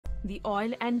The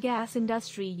oil and gas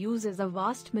industry uses a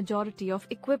vast majority of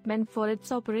equipment for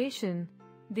its operation.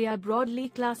 They are broadly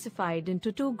classified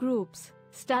into two groups: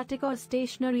 static or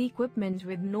stationary equipment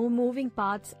with no moving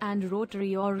parts and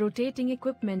rotary or rotating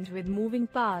equipment with moving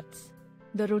parts.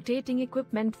 The rotating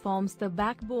equipment forms the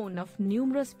backbone of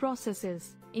numerous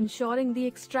processes, ensuring the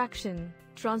extraction,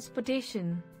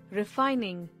 transportation,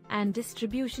 refining, and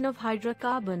distribution of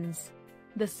hydrocarbons.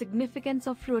 The significance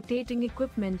of rotating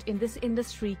equipment in this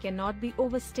industry cannot be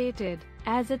overstated,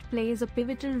 as it plays a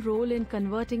pivotal role in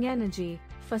converting energy,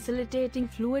 facilitating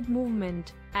fluid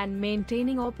movement, and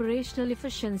maintaining operational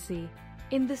efficiency.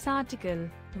 In this article,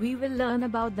 we will learn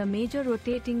about the major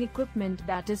rotating equipment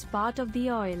that is part of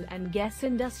the oil and gas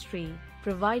industry,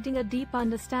 providing a deep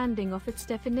understanding of its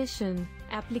definition,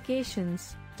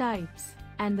 applications, types,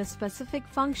 and the specific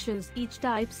functions each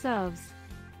type serves.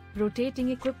 Rotating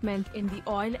equipment in the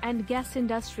oil and gas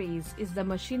industries is the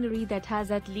machinery that has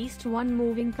at least one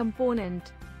moving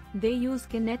component. They use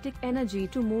kinetic energy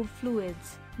to move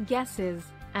fluids, gases,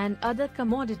 and other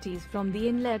commodities from the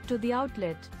inlet to the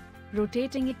outlet.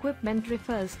 Rotating equipment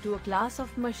refers to a class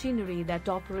of machinery that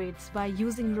operates by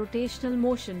using rotational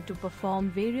motion to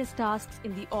perform various tasks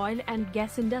in the oil and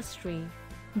gas industry.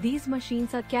 These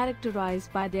machines are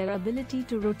characterized by their ability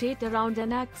to rotate around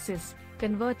an axis,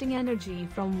 converting energy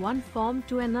from one form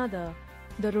to another.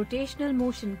 The rotational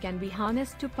motion can be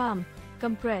harnessed to pump,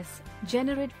 compress,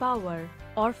 generate power,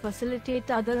 or facilitate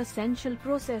other essential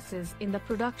processes in the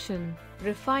production,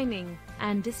 refining,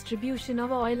 and distribution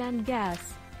of oil and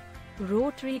gas.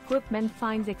 Rotary equipment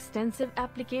finds extensive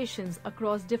applications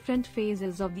across different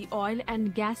phases of the oil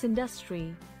and gas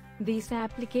industry. These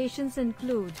applications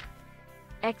include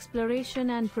exploration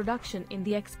and production. In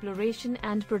the exploration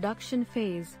and production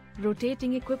phase,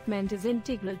 rotating equipment is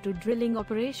integral to drilling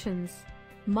operations.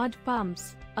 Mud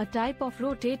pumps, a type of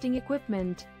rotating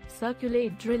equipment,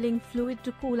 circulate drilling fluid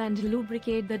to cool and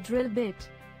lubricate the drill bit.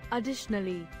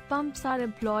 Additionally, pumps are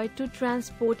employed to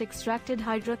transport extracted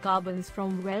hydrocarbons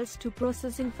from wells to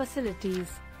processing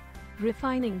facilities.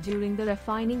 Refining. During the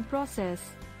refining process,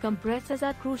 compressors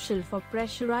are crucial for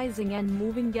pressurizing and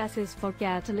moving gases for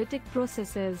catalytic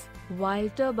processes, while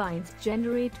turbines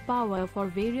generate power for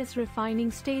various refining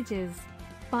stages.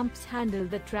 Pumps handle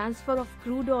the transfer of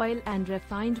crude oil and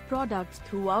refined products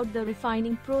throughout the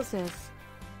refining process.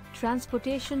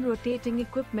 Transportation. Rotating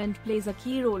equipment plays a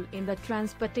key role in the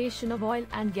transportation of oil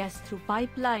and gas through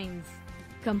pipelines.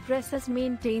 Compressors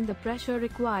maintain the pressure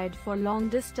required for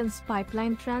long-distance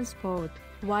pipeline transport,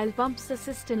 while pumps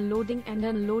assist in loading and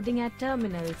unloading at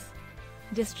terminals.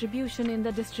 Distribution. In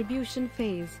the distribution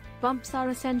phase, pumps are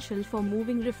essential for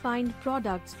moving refined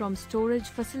products from storage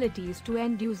facilities to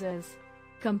end users.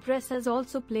 Compressors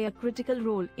also play a critical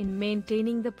role in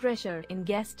maintaining the pressure in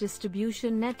gas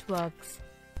distribution networks.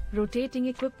 Rotating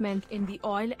equipment in the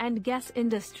oil and gas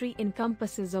industry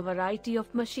encompasses a variety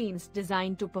of machines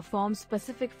designed to perform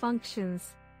specific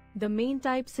functions. The main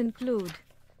types include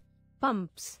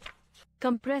pumps,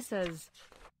 compressors,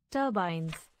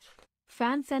 turbines,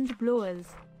 fans and blowers.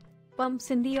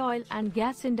 Pumps in the oil and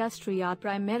gas industry are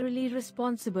primarily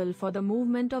responsible for the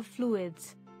movement of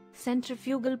fluids.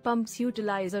 Centrifugal pumps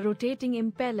utilize a rotating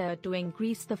impeller to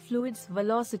increase the fluid's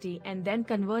velocity and then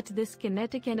convert this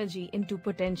kinetic energy into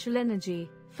potential energy,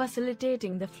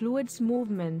 facilitating the fluid's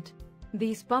movement.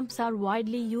 These pumps are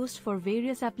widely used for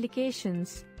various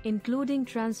applications, including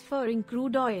transferring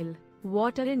crude oil,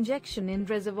 water injection in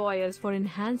reservoirs for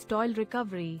enhanced oil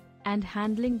recovery, and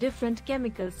handling different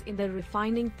chemicals in the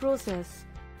refining process.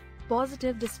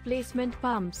 Positive displacement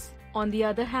pumps, on the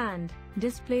other hand,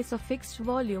 displace a fixed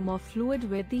volume of fluid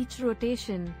with each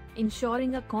rotation,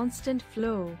 ensuring a constant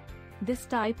flow. This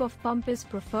type of pump is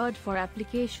preferred for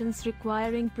applications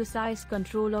requiring precise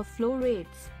control of flow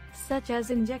rates, such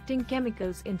as injecting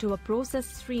chemicals into a process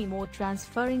stream or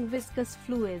transferring viscous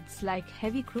fluids like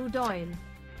heavy crude oil.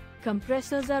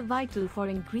 Compressors are vital for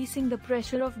increasing the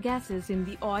pressure of gases in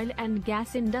the oil and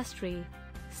gas industry.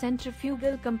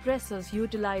 Centrifugal compressors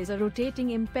utilize a rotating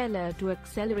impeller to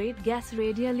accelerate gas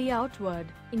radially outward,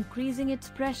 increasing its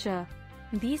pressure.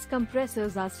 These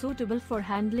compressors are suitable for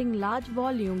handling large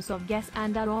volumes of gas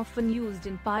and are often used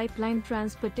in pipeline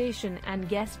transportation and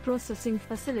gas processing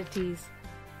facilities.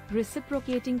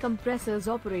 Reciprocating compressors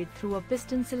operate through a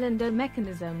piston-cylinder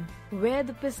mechanism, where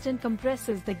the piston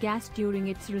compresses the gas during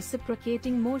its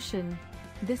reciprocating motion.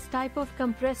 This type of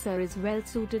compressor is well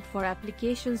suited for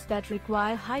applications that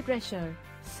require high pressure,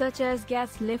 such as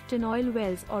gas lift in oil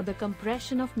wells or the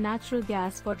compression of natural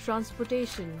gas for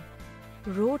transportation.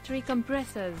 Rotary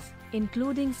compressors,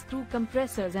 including screw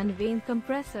compressors and vane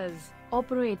compressors,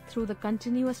 operate through the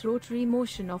continuous rotary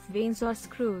motion of vanes or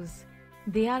screws.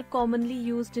 They are commonly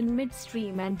used in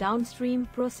midstream and downstream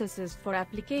processes for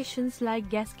applications like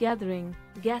gas gathering,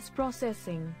 gas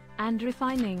processing, and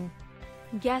refining.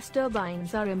 Gas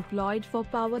turbines are employed for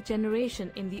power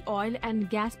generation in the oil and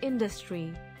gas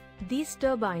industry. These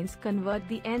turbines convert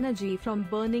the energy from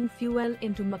burning fuel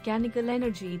into mechanical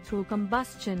energy through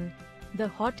combustion. The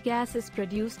hot gas is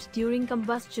produced during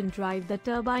combustion drive the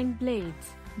turbine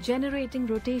blades, generating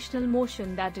rotational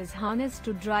motion that is harnessed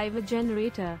to drive a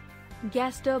generator.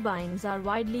 Gas turbines are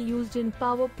widely used in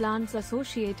power plants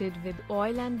associated with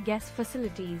oil and gas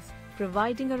facilities,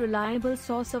 providing a reliable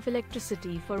source of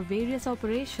electricity for various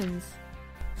operations.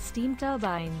 Steam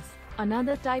turbines,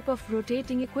 another type of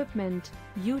rotating equipment,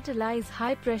 utilize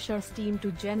high-pressure steam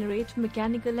to generate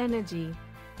mechanical energy.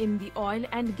 In the oil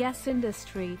and gas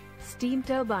industry, steam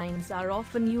turbines are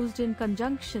often used in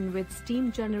conjunction with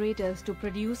steam generators to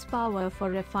produce power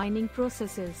for refining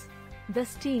processes. The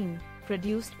steam,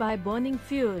 produced by burning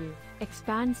fuel,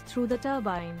 expands through the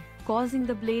turbine, causing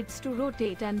the blades to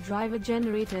rotate and drive a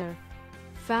generator.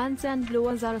 Fans and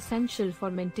blowers are essential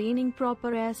for maintaining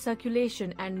proper air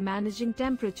circulation and managing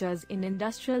temperatures in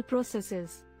industrial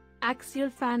processes. Axial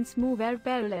fans move air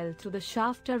parallel to the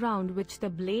shaft around which the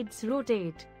blades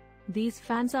rotate. These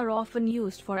fans are often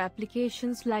used for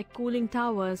applications like cooling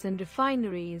towers and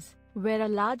refineries, where a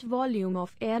large volume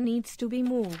of air needs to be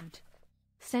moved.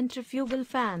 Centrifugal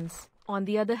fans, on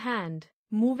the other hand,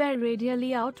 move air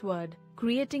radially outward,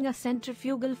 creating a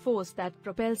centrifugal force that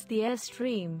propels the air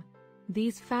stream.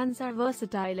 These fans are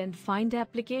versatile and find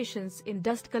applications in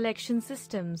dust collection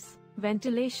systems,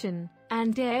 ventilation,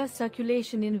 and air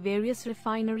circulation in various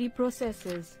refinery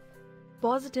processes.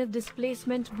 Positive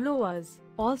displacement blowers,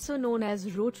 also known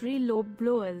as rotary lobe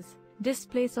blowers,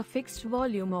 displace a fixed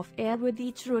volume of air with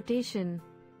each rotation.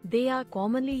 They are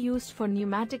commonly used for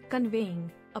pneumatic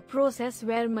conveying, a process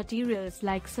where materials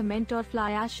like cement or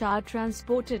fly ash are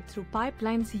transported through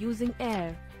pipelines using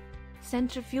air.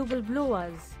 Centrifugal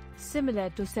blowers, similar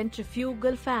to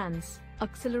centrifugal fans,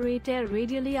 accelerate air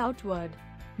radially outward.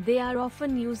 They are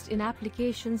often used in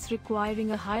applications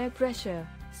requiring a higher pressure,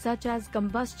 such as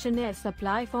combustion air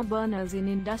supply for burners in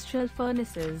industrial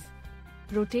furnaces.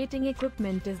 Rotating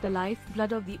equipment is the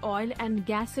lifeblood of the oil and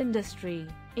gas industry,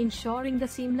 ensuring the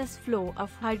seamless flow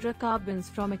of hydrocarbons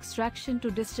from extraction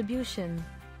to distribution.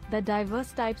 The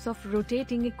diverse types of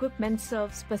rotating equipment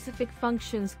serve specific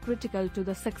functions critical to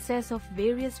the success of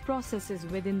various processes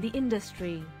within the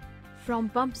industry. From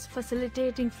pumps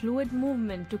facilitating fluid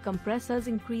movement to compressors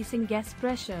increasing gas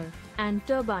pressure, and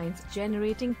turbines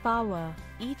generating power,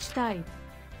 each type